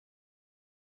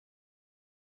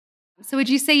So would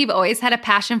you say you've always had a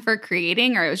passion for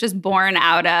creating, or it was just born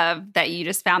out of that you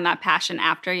just found that passion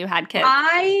after you had kids?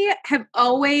 I have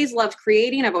always loved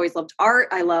creating. I've always loved art.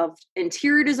 I loved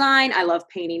interior design. I love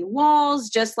painting walls,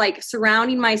 just like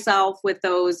surrounding myself with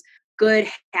those good,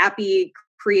 happy,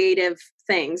 creative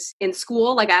things. In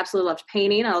school, like I absolutely loved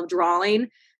painting. I love drawing.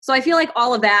 So I feel like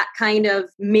all of that kind of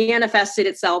manifested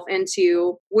itself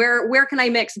into where can I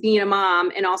mix being a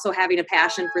mom and also having a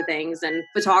passion for things, and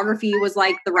photography was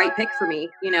like the right pick for me,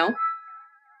 you know?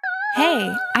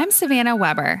 Hey, I'm Savannah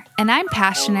Weber, and I'm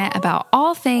passionate about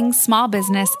all things small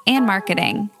business and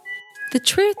marketing. The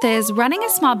truth is, running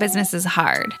a small business is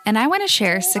hard, and I want to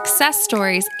share success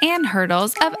stories and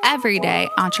hurdles of everyday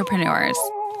entrepreneurs.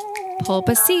 Pull up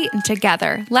a seat and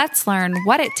together, let's learn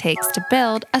what it takes to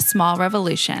build a small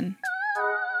revolution.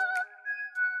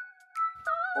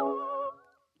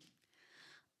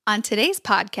 On today's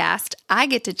podcast, I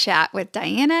get to chat with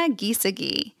Diana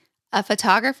Gisagi, a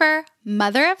photographer,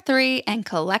 mother of 3, and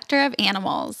collector of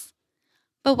animals.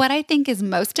 But what I think is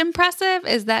most impressive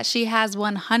is that she has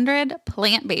 100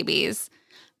 plant babies.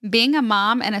 Being a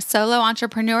mom and a solo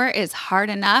entrepreneur is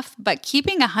hard enough, but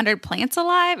keeping 100 plants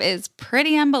alive is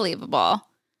pretty unbelievable.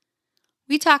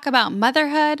 We talk about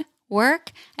motherhood,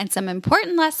 work, and some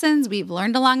important lessons we've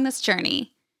learned along this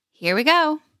journey. Here we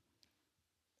go.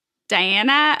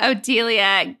 Diana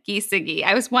Odelia Gisagi.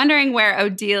 I was wondering where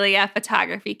Odelia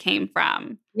Photography came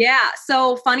from. Yeah.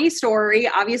 So funny story.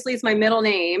 Obviously, it's my middle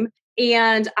name.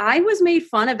 And I was made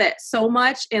fun of it so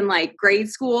much in like grade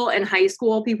school and high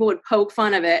school. People would poke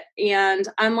fun of it. And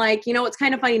I'm like, what's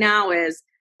kind of funny now is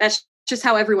that's just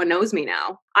how everyone knows me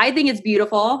now. I think it's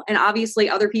beautiful. And obviously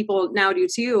other people now do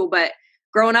too. But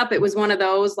growing up, it was one of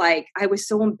those, like, I was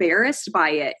so embarrassed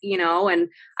by it, and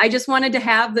I just wanted to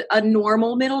have a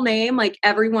normal middle name like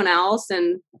everyone else.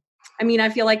 And I mean, I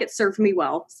feel like it served me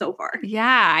well so far.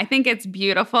 Yeah, I think it's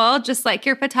beautiful, just like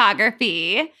your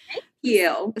photography. Thank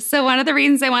you. So one of the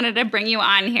reasons I wanted to bring you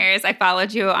on here is I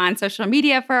followed you on social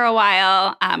media for a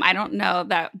while. I don't know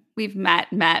that we've met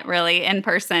really in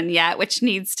person yet, which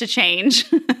needs to change.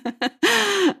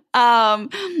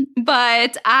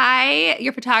 But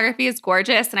your photography is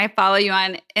gorgeous, and I follow you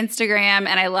on Instagram,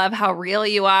 and I love how real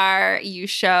you are.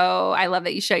 I love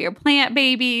that you show your plant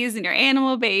babies and your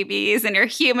animal babies and your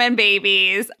human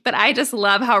babies, but I just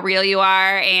love how real you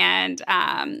are. And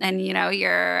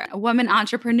you're a woman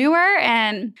entrepreneur.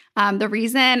 And the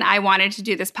reason I wanted to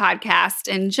do this podcast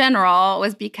in general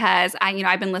was because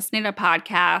I've been listening to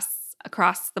podcasts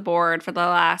across the board for the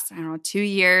last, 2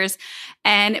 years.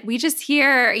 And we just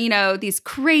hear, these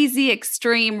crazy,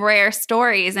 extreme, rare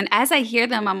stories. And as I hear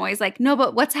them, I'm always like, no,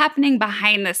 but what's happening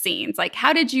behind the scenes? Like,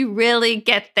 how did you really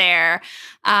get there?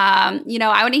 I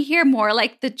want to hear more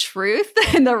like the truth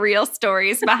and the real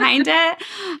stories behind it.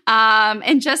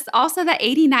 And just also that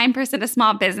 89% of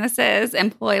small businesses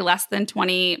employ less than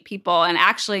 20 people. And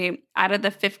actually, out of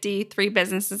the 53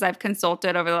 businesses I've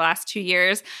consulted over the last 2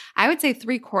 years, I would say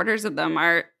 3/4 of them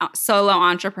are solo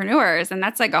entrepreneurs. And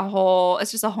that's like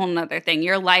it's just a whole nother thing.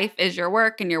 Your life is your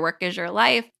work and your work is your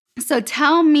life. So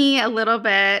tell me a little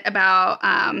bit about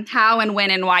how and when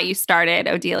and why you started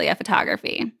Odelia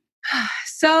Photography.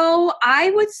 So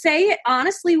I would say it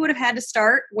honestly would have had to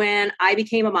start when I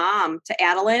became a mom to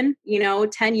Adeline,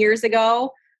 10 years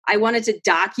ago. I wanted to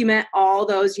document all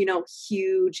those,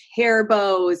 huge hair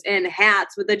bows and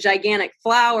hats with the gigantic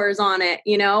flowers on it,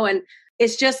 and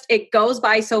it's just, it goes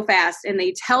by so fast, and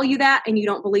they tell you that and you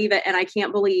don't believe it. And I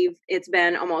can't believe it's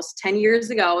been almost 10 years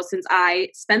ago since I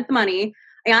spent the money.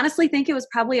 I honestly think it was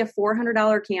probably a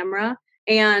 $400 camera.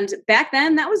 And back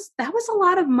then that was a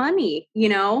lot of money,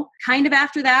 kind of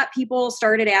after that, people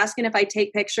started asking if I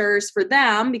take pictures for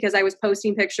them because I was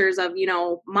posting pictures of,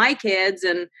 my kids,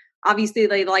 and obviously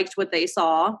they liked what they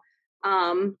saw.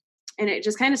 And it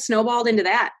just kind of snowballed into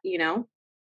that,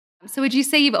 So would you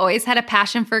say you've always had a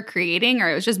passion for creating, or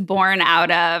it was just born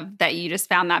out of that you just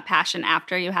found that passion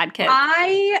after you had kids?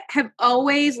 I have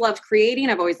always loved creating.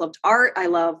 I've always loved art. I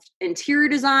loved interior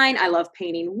design. I love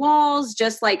painting walls,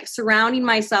 just like surrounding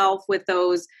myself with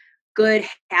those good,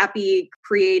 happy,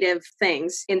 creative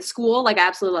things. In school, like I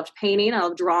absolutely loved painting. I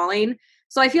love drawing.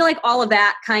 So I feel like all of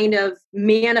that kind of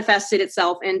manifested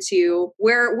itself into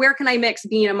where can I mix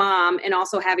being a mom and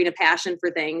also having a passion for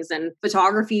things, and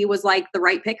photography was like the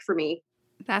right pick for me.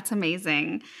 That's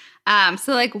amazing.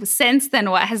 So like since then,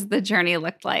 what has the journey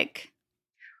looked like?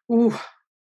 Ooh,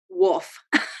 woof.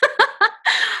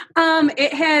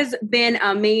 It has been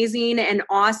amazing and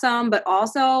awesome, but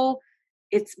also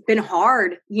it's been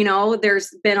hard.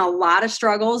 There's been a lot of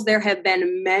struggles. There have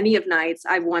been many of nights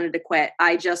I've wanted to quit.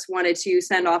 I just wanted to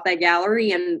send off that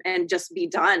gallery and just be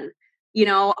done.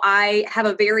 I have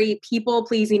a very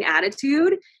people-pleasing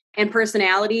attitude and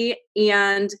personality,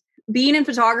 and being in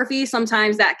photography,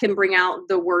 sometimes that can bring out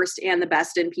the worst and the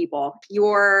best in people.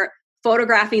 You're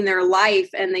photographing their life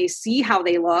and they see how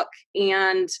they look,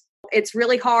 and it's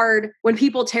really hard when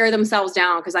people tear themselves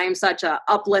down, because I am such a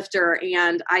uplifter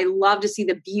and I love to see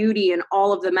the beauty in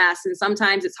all of the mess. And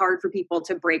sometimes it's hard for people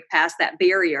to break past that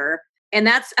barrier. And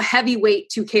that's a heavy weight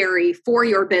to carry for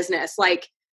your business. Like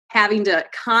having to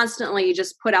constantly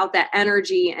just put out that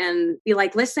energy and be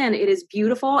like, listen, it is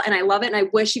beautiful and I love it. And I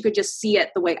wish you could just see it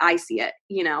the way I see it,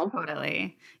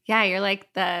 Totally. Yeah. You're like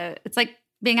it's like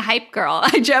being a hype girl.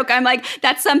 I joke. I'm like,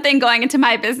 that's something going into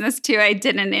my business too. I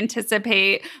didn't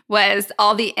anticipate was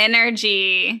all the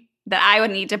energy that I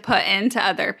would need to put into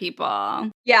other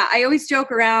people. Yeah. I always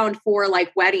joke around for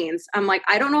like weddings. I'm like,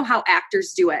 I don't know how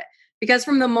actors do it, because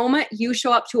from the moment you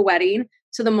show up to a wedding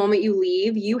to the moment you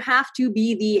leave, you have to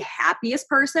be the happiest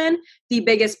person, the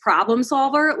biggest problem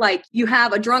solver. Like you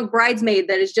have a drunk bridesmaid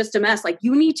that is just a mess. Like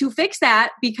you need to fix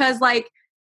that, because like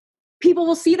people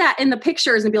will see that in the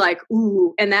pictures and be like,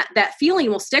 ooh, and that feeling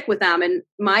will stick with them. And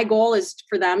my goal is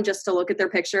for them just to look at their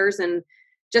pictures and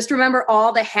just remember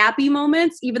all the happy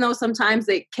moments, even though sometimes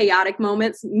the chaotic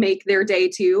moments make their day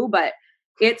too. But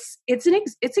it's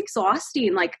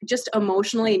exhausting, like just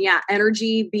emotionally, and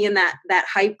energy, being that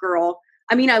hype girl.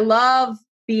 I mean, I love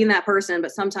being that person, but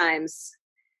sometimes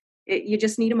you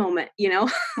just need a moment,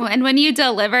 Well, and when you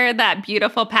deliver that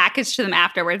beautiful package to them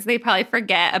afterwards, they probably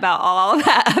forget about all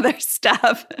that other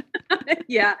stuff.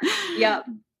 Yeah.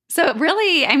 So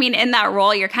really, I mean, in that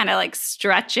role, you're kind of like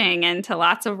stretching into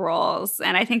lots of roles.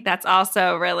 And I think that's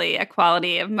also really a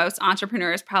quality of most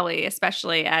entrepreneurs, probably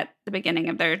especially at the beginning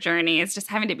of their journey, is just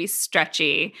having to be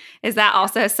stretchy. Is that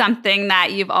also something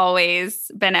that you've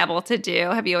always been able to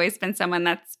do? Have you always been someone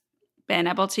that's been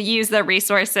able to use the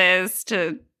resources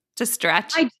to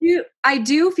stretch? I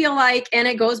do feel like, and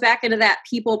it goes back into that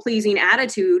people-pleasing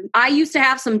attitude. I used to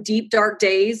have some deep, dark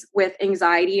days with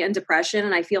anxiety and depression,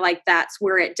 and I feel like that's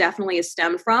where it definitely is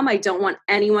stemmed from. I don't want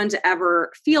anyone to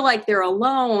ever feel like they're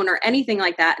alone or anything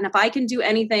like that. And if I can do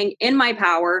anything in my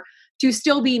power to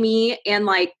still be me and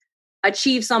like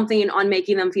achieve something on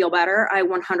making them feel better, I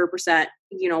 100%,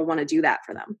 want to do that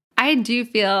for them. I do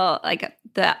feel like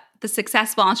the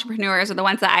successful entrepreneurs are the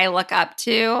ones that I look up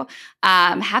to,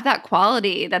 have that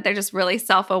quality that they're just really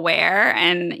self-aware.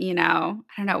 And, I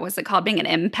don't know, what's it called? Being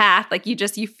an empath. Like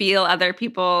you feel other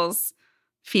people's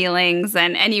feelings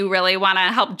and you really want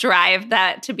to help drive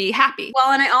that to be happy.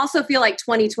 Well, and I also feel like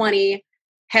 2020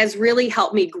 has really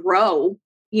helped me grow,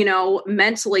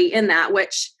 mentally in that,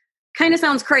 which kind of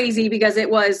sounds crazy because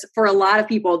it was for a lot of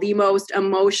people the most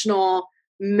emotional,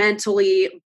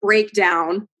 mentally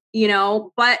breakdown,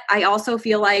 but I also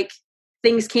feel like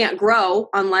things can't grow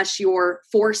unless you're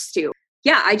forced to.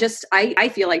 Yeah, I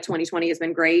feel like 2020 has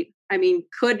been great. I mean,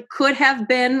 could have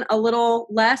been a little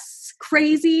less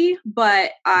crazy,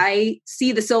 but I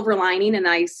see the silver lining and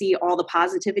I see all the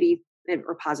positive things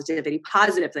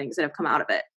that have come out of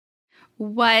it.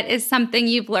 What is something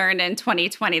you've learned in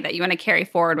 2020 that you want to carry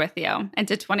forward with you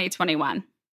into 2021?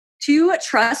 To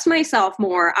trust myself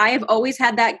more. I have always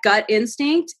had that gut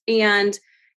instinct, and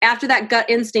after that gut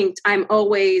instinct, I'm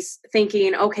always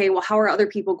thinking, okay, well, how are other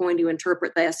people going to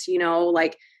interpret this?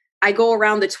 Like I go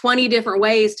around the 20 different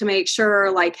ways to make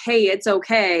sure like, hey, it's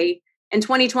okay. In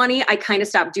 2020, I kind of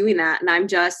stopped doing that. And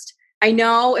I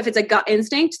know if it's a gut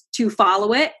instinct to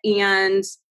follow it, and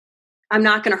I'm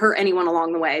not going to hurt anyone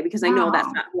along the way because I know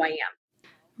that's not who I am.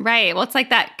 Right. Well, it's like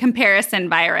that comparison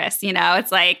virus,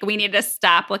 it's like we need to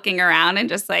stop looking around and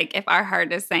just like if our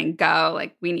heart is saying go,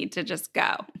 like we need to just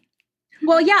go.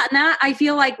 Well, yeah. And that I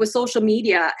feel like with social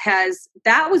media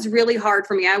that was really hard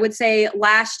for me. I would say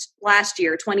last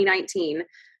year, 2019,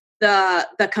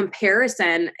 the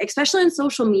comparison, especially on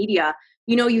social media,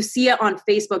 you see it on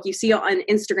Facebook, you see it on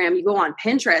Instagram, you go on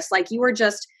Pinterest, like you are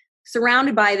just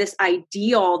surrounded by this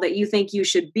ideal that you think you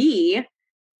should be.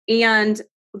 And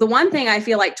the one thing I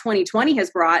feel like 2020 has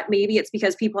brought, maybe it's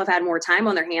because people have had more time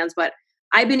on their hands, but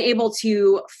I've been able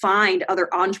to find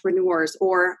other entrepreneurs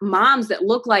or moms that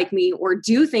look like me or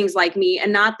do things like me,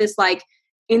 and not this like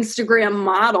Instagram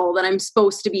model that I'm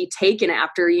supposed to be taken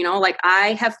after, like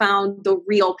I have found the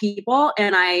real people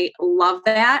and I love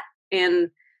that.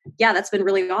 And yeah, that's been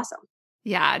really awesome.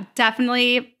 Yeah,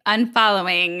 definitely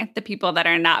unfollowing the people that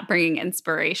are not bringing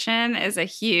inspiration is a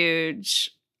huge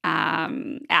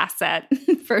asset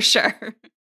for sure.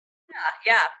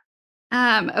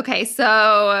 Yeah. Okay,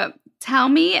 so tell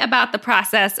me about the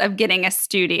process of getting a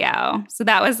studio. So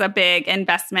that was a big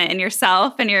investment in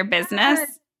yourself and your business.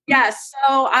 Yes.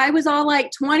 So I was all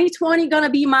like, 2020 gonna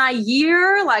be my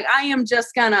year. Like I am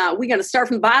just we're gonna start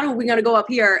from the bottom. We're gonna go up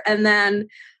here. And then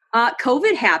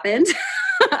COVID happened.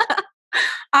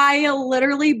 I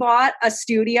literally bought a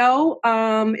studio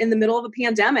in the middle of a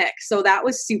pandemic. So that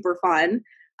was super fun.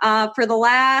 For the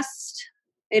last,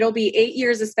 it'll be 8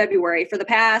 years this February. For the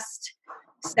past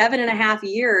 7.5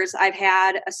 years, I've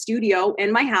had a studio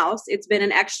in my house. It's been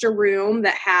an extra room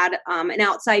that had an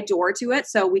outside door to it.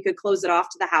 So we could close it off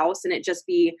to the house and it just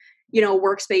be,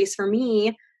 workspace for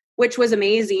me, which was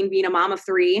amazing being a mom of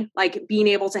 3, like being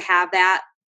able to have that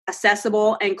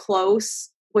accessible and close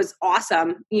was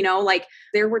awesome. Like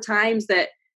there were times that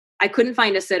I couldn't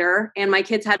find a sitter and my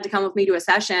kids had to come with me to a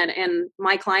session, and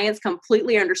my clients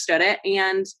completely understood it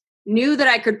and knew that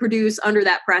I could produce under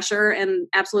that pressure and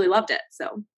absolutely loved it.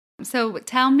 So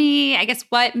tell me, I guess,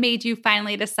 what made you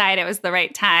finally decide it was the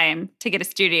right time to get a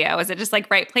studio? Was it just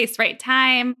like right place, right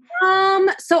time?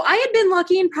 So I had been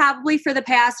looking probably for the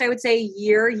past, I would say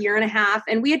year and a half,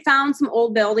 and we had found some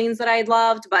old buildings that I'd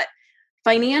loved, but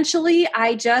financially,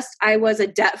 I was a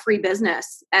debt-free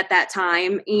business at that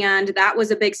time. And that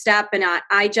was a big step. And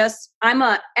I'm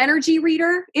a energy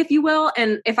reader, if you will.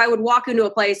 And if I would walk into a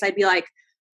place, I'd be like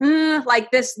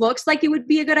this looks like it would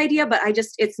be a good idea, but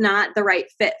it's not the right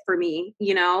fit for me,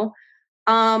 I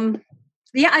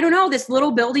don't know. This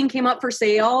little building came up for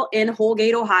sale in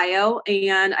Holgate, Ohio.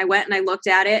 And I went and I looked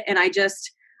at it and I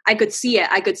could see it.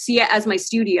 I could see it as my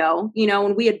studio,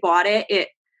 when we had bought it, it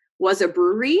was a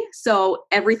brewery. So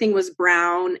everything was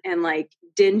brown and like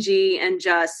dingy and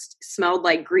just smelled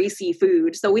like greasy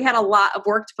food. So we had a lot of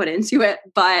work to put into it,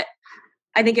 but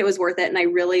I think it was worth it. And I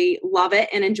really love it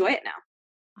and enjoy it now.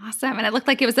 Awesome. And it looked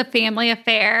like it was a family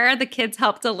affair. The kids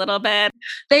helped a little bit.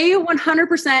 They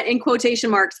 100% in quotation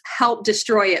marks helped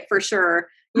destroy it for sure.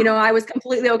 I was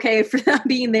completely okay for them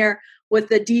being there with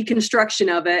the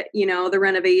deconstruction of it, the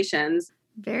renovations.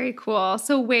 Very cool.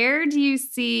 So where do you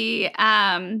see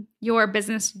your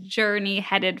business journey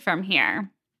headed from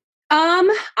here?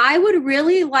 I would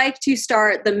really like to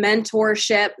start the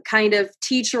mentorship kind of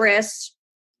teacherish.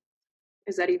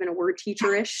 Is that even a word,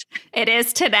 teacherish? It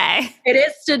is today. It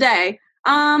is today.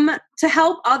 To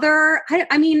help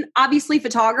obviously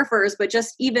photographers, but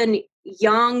just even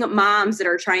young moms that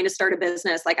are trying to start a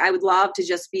business. Like I would love to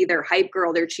just be their hype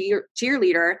girl, their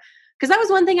cheerleader. Because that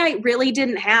was one thing I really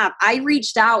didn't have. I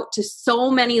reached out to so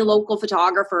many local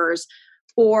photographers,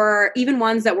 or even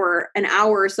ones that were an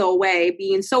hour or so away,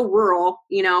 being so rural,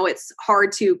 it's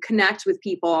hard to connect with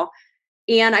people.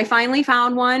 And I finally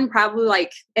found one probably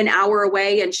like an hour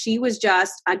away, and she was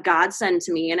just a godsend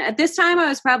to me. And at this time, I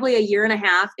was probably 1.5 years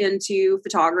into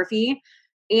photography.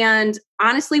 And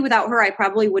honestly, without her, I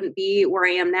probably wouldn't be where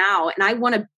I am now. And I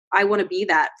want to be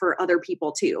that for other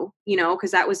people too,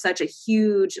 because that was such a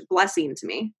huge blessing to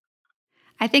me.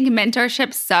 I think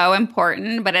mentorship's so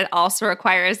important, but it also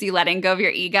requires you letting go of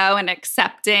your ego and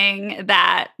accepting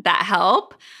that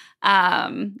help.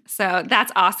 So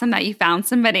that's awesome that you found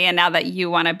somebody and now that you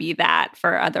want to be that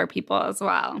for other people as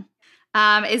well.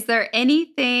 Is there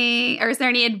anything, or is there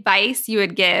any advice you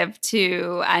would give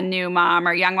to a new mom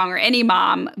or young mom or any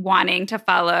mom wanting to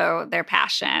follow their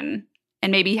passion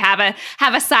and maybe have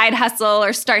a side hustle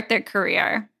or start their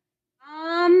career?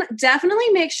 Definitely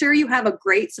make sure you have a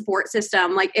great support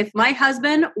system. Like if my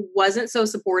husband wasn't so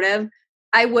supportive,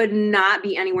 I would not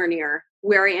be anywhere near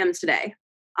where I am today.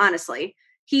 Honestly,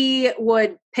 he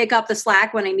would pick up the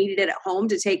slack when I needed it at home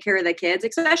to take care of the kids,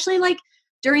 especially like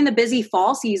during the busy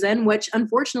fall season, which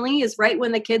unfortunately is right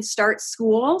when the kids start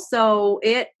school. So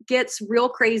it gets real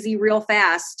crazy real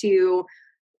fast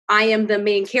I am the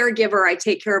main caregiver. I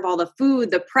take care of all the food,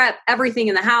 the prep, everything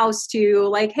in the house, to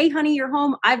like, hey, honey, you're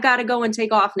home. I've got to go and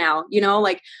take off now.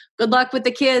 Like good luck with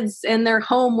the kids and their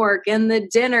homework and the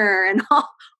dinner and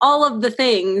all of the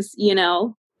things,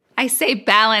 I say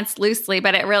balance loosely,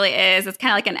 but it really is. It's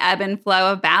kind of like an ebb and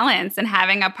flow of balance, and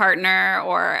having a partner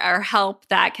or help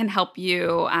that can help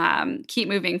you keep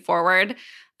moving forward.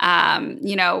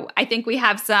 I think we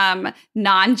have some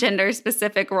non-gender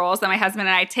specific roles that my husband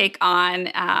and I take on.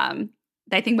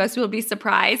 I think most people would be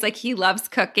surprised. Like he loves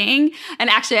cooking. And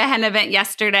actually I had an event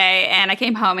yesterday and I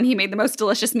came home and he made the most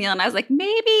delicious meal. And I was like,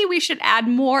 maybe we should add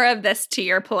more of this to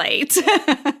your plate.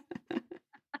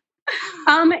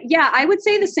 Yeah, I would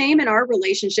say the same in our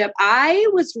relationship. I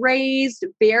was raised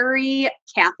very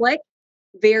Catholic,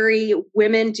 very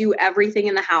women do everything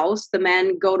in the house. The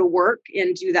men go to work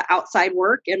and do the outside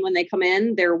work. And when they come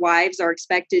in, their wives are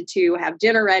expected to have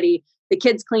dinner ready, the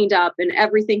kids cleaned up and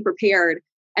everything prepared.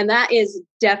 And that is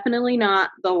definitely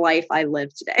not the life I live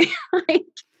today.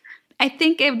 I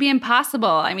think it would be impossible.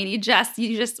 I mean,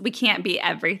 we can't be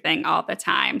everything all the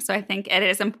time. So I think it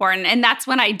is important. And that's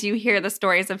when I do hear the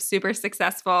stories of super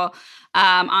successful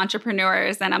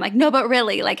entrepreneurs. And I'm like, no, but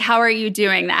really, like, how are you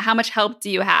doing that? How much help do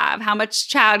you have? How much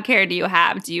childcare do you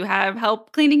have? Do you have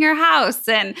help cleaning your house?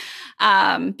 And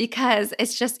because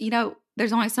it's just,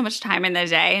 there's only so much time in the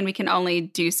day and we can only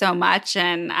do so much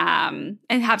and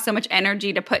have so much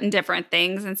energy to put in different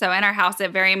things. And so in our house,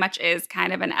 it very much is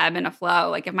kind of an ebb and a flow.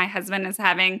 Like if my husband is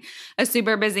having a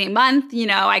super busy month,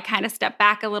 I kind of step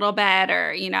back a little bit,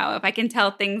 or, if I can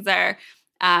tell things are,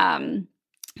 a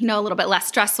little bit less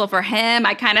stressful for him,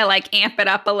 I kind of like amp it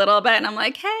up a little bit. And I'm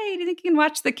like, hey, do you think you can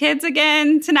watch the kids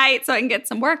again tonight so I can get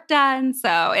some work done?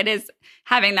 So it is,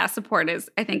 having that support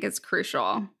I think is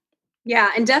crucial.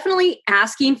 Yeah, and definitely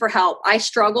asking for help. I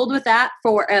struggled with that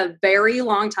for a very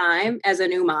long time as a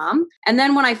new mom. And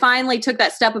then when I finally took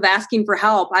that step of asking for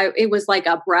help, it was like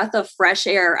a breath of fresh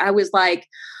air. I was like,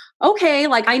 okay,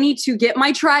 like I need to get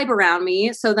my tribe around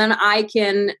me so then I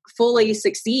can fully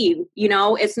succeed.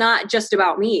 It's not just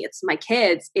about me. It's my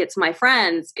kids, it's my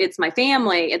friends, it's my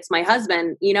family, it's my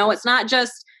husband. It's not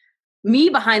just me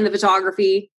behind the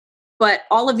photography, but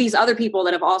all of these other people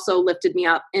that have also lifted me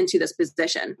up into this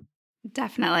position.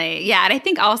 Definitely. Yeah. And I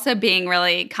think also being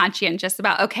really conscientious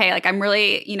about, okay, like I'm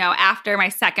really, after my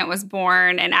second was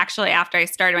born and actually after I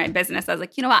started my business, I was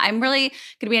like, you know what, I'm really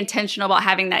going to be intentional about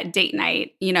having that date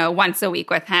night, once a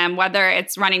week with him, whether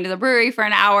it's running to the brewery for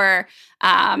an hour.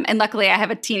 And luckily I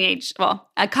have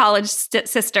a college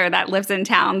sister that lives in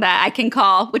town that I can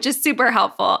call, which is super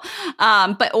helpful.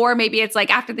 Or maybe it's like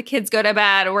after the kids go to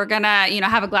bed, we're going to,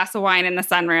 have a glass of wine in the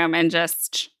sunroom and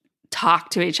just talk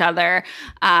to each other,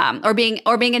 or being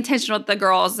intentional with the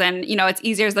girls. And, it's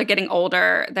easier as they're getting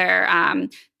older. They're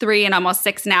 3 and almost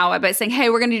 6 now, but saying, hey,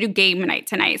 we're going to do game night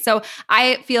tonight. So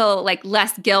I feel like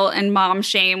less guilt and mom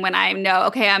shame when I know,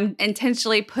 okay, I'm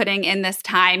intentionally putting in this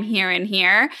time here and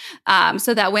here,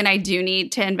 so that when I do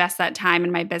need to invest that time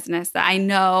in my business, that I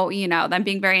know, that I'm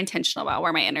being very intentional about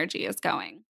where my energy is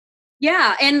going.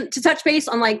 Yeah. And to touch base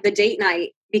on like the date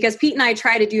night, because Pete and I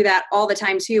try to do that all the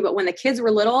time too. But when the kids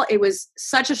were little, it was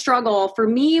such a struggle for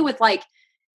me with like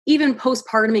even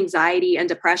postpartum anxiety and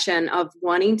depression of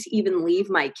wanting to even leave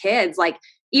my kids. Like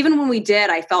even when we did,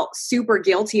 I felt super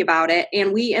guilty about it.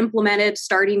 And we implemented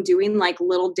starting doing like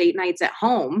little date nights at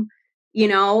home,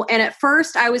 and at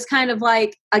first I was kind of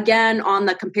like, again, on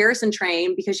the comparison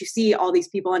train, because you see all these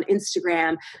people on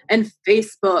Instagram and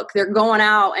Facebook, they're going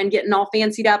out and getting all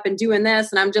fancied up and doing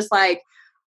this. And I'm just like,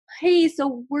 hey,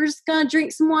 so we're just going to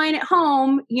drink some wine at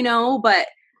home, but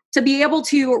to be able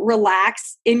to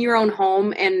relax in your own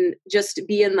home and just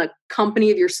be in the company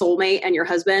of your soulmate and your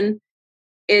husband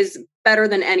is better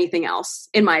than anything else,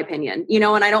 in my opinion,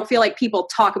 and I don't feel like people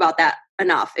talk about that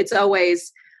enough. It's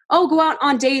always, oh, go out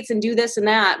on dates and do this and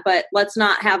that, but let's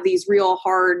not have these real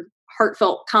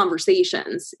heartfelt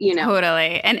conversations,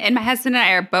 Totally. And my husband and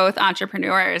I are both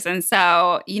entrepreneurs. And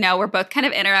so, we're both kind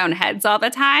of in our own heads all the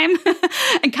time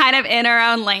and kind of in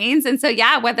our own lanes. And so,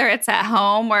 yeah, whether it's at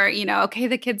home or, okay,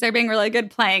 the kids are being really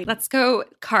good playing, let's go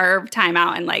carve time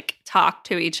out and like talk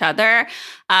to each other.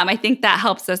 I think that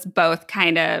helps us both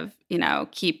kind of,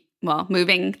 keep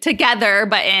moving together,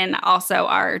 but in also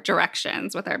our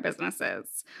directions with our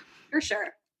businesses. For sure.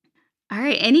 All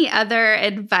right. Any other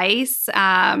advice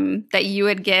that you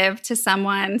would give to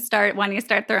someone wanting to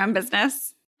start their own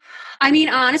business? I mean,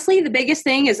 honestly, the biggest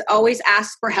thing is always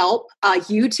ask for help.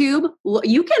 YouTube,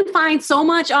 you can find so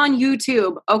much on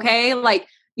YouTube. Okay. Like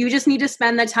you just need to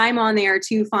spend the time on there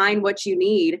to find what you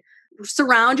need.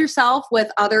 Surround yourself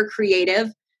with other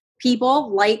creative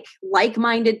people,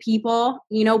 like-minded people,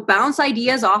 bounce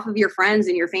ideas off of your friends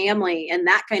and your family and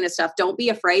that kind of stuff. Don't be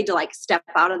afraid to like step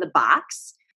out of the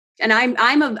box. And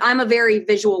I'm a very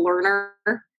visual learner.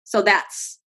 So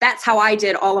that's how I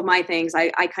did all of my things.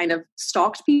 I kind of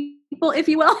stalked people, if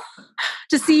you will,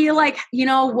 to see like,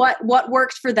 what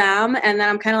worked for them. And then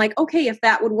I'm kind of like, okay, if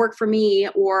that would work for me,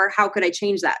 or how could I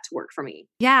change that to work for me?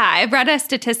 Yeah. I've read a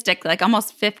statistic, like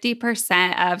almost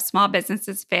 50% of small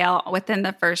businesses fail within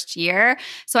the first year.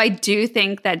 So I do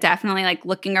think that definitely like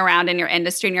looking around in your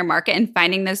industry and your market and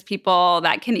finding those people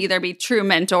that can either be true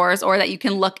mentors or that you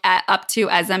can look up to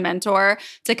as a mentor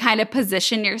to kind of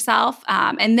position yourself.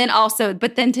 And then also,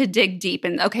 but then to dig deep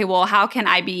and, okay, well, how can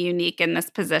I be unique in this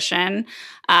position?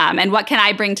 And what can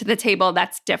I bring to the table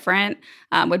that's different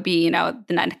would be,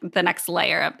 the next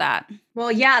layer of that.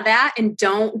 Well, yeah, that, and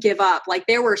don't give up. Like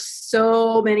there were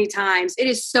so many times, it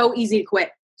is so easy to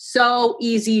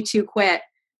quit,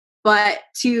 but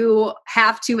to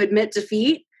have to admit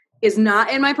defeat is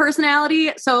not in my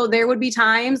personality. So there would be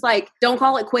times like, don't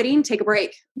call it quitting, take a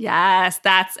break. Yes,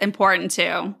 that's important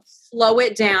too. Slow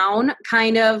it down,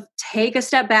 kind of take a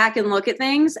step back and look at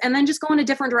things, and then just go in a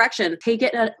different direction. Take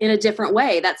it in a different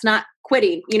way. That's not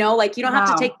quitting, like you don't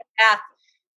have to take the path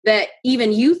that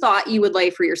even you thought you would lay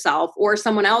for yourself or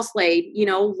someone else laid.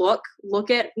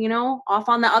 Look at, off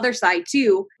on the other side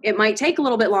too. It might take a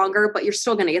little bit longer, but you're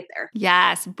still going to get there.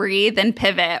 Yes. Breathe and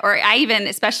pivot. Or I even,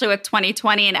 especially with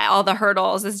 2020 and all the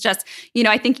hurdles, is just,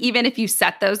 I think even if you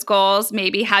set those goals,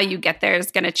 maybe how you get there is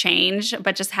going to change,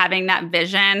 but just having that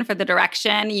vision for the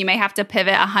direction, you may have to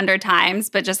pivot 100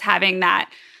 times, but just having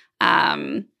that,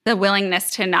 the willingness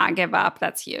to not give up,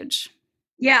 that's huge.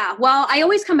 Yeah. Well, I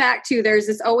always come back to, there's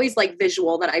this always like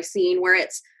visual that I've seen where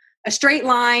it's a straight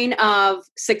line of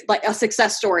like a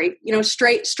success story,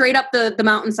 straight up the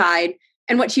mountainside.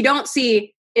 And what you don't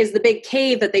see is the big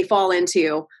cave that they fall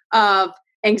into of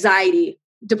anxiety,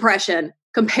 depression,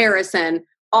 comparison,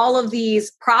 all of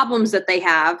these problems that they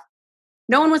have.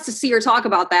 No one wants to see or talk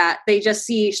about that. They just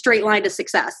see straight line to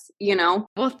success,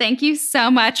 Well, thank you so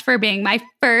much for being my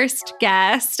first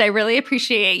guest. I really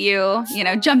appreciate you,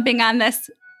 jumping on this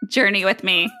journey with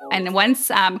me. And once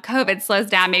COVID slows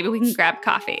down, maybe we can grab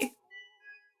coffee.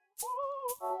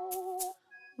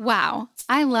 Wow.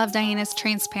 I love Diana's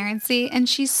transparency, and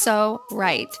she's so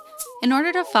right. In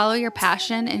order to follow your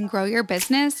passion and grow your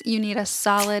business, you need a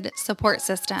solid support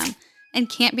system and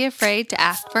can't be afraid to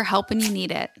ask for help when you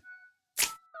need it.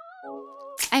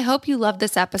 I hope you loved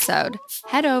this episode.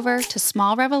 Head over to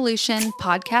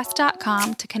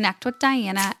smallrevolutionpodcast.com to connect with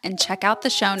Diana and check out the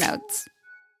show notes.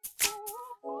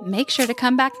 Make sure to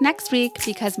come back next week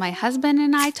because my husband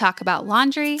and I talk about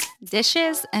laundry,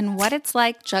 dishes, and what it's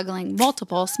like juggling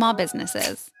multiple small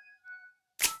businesses.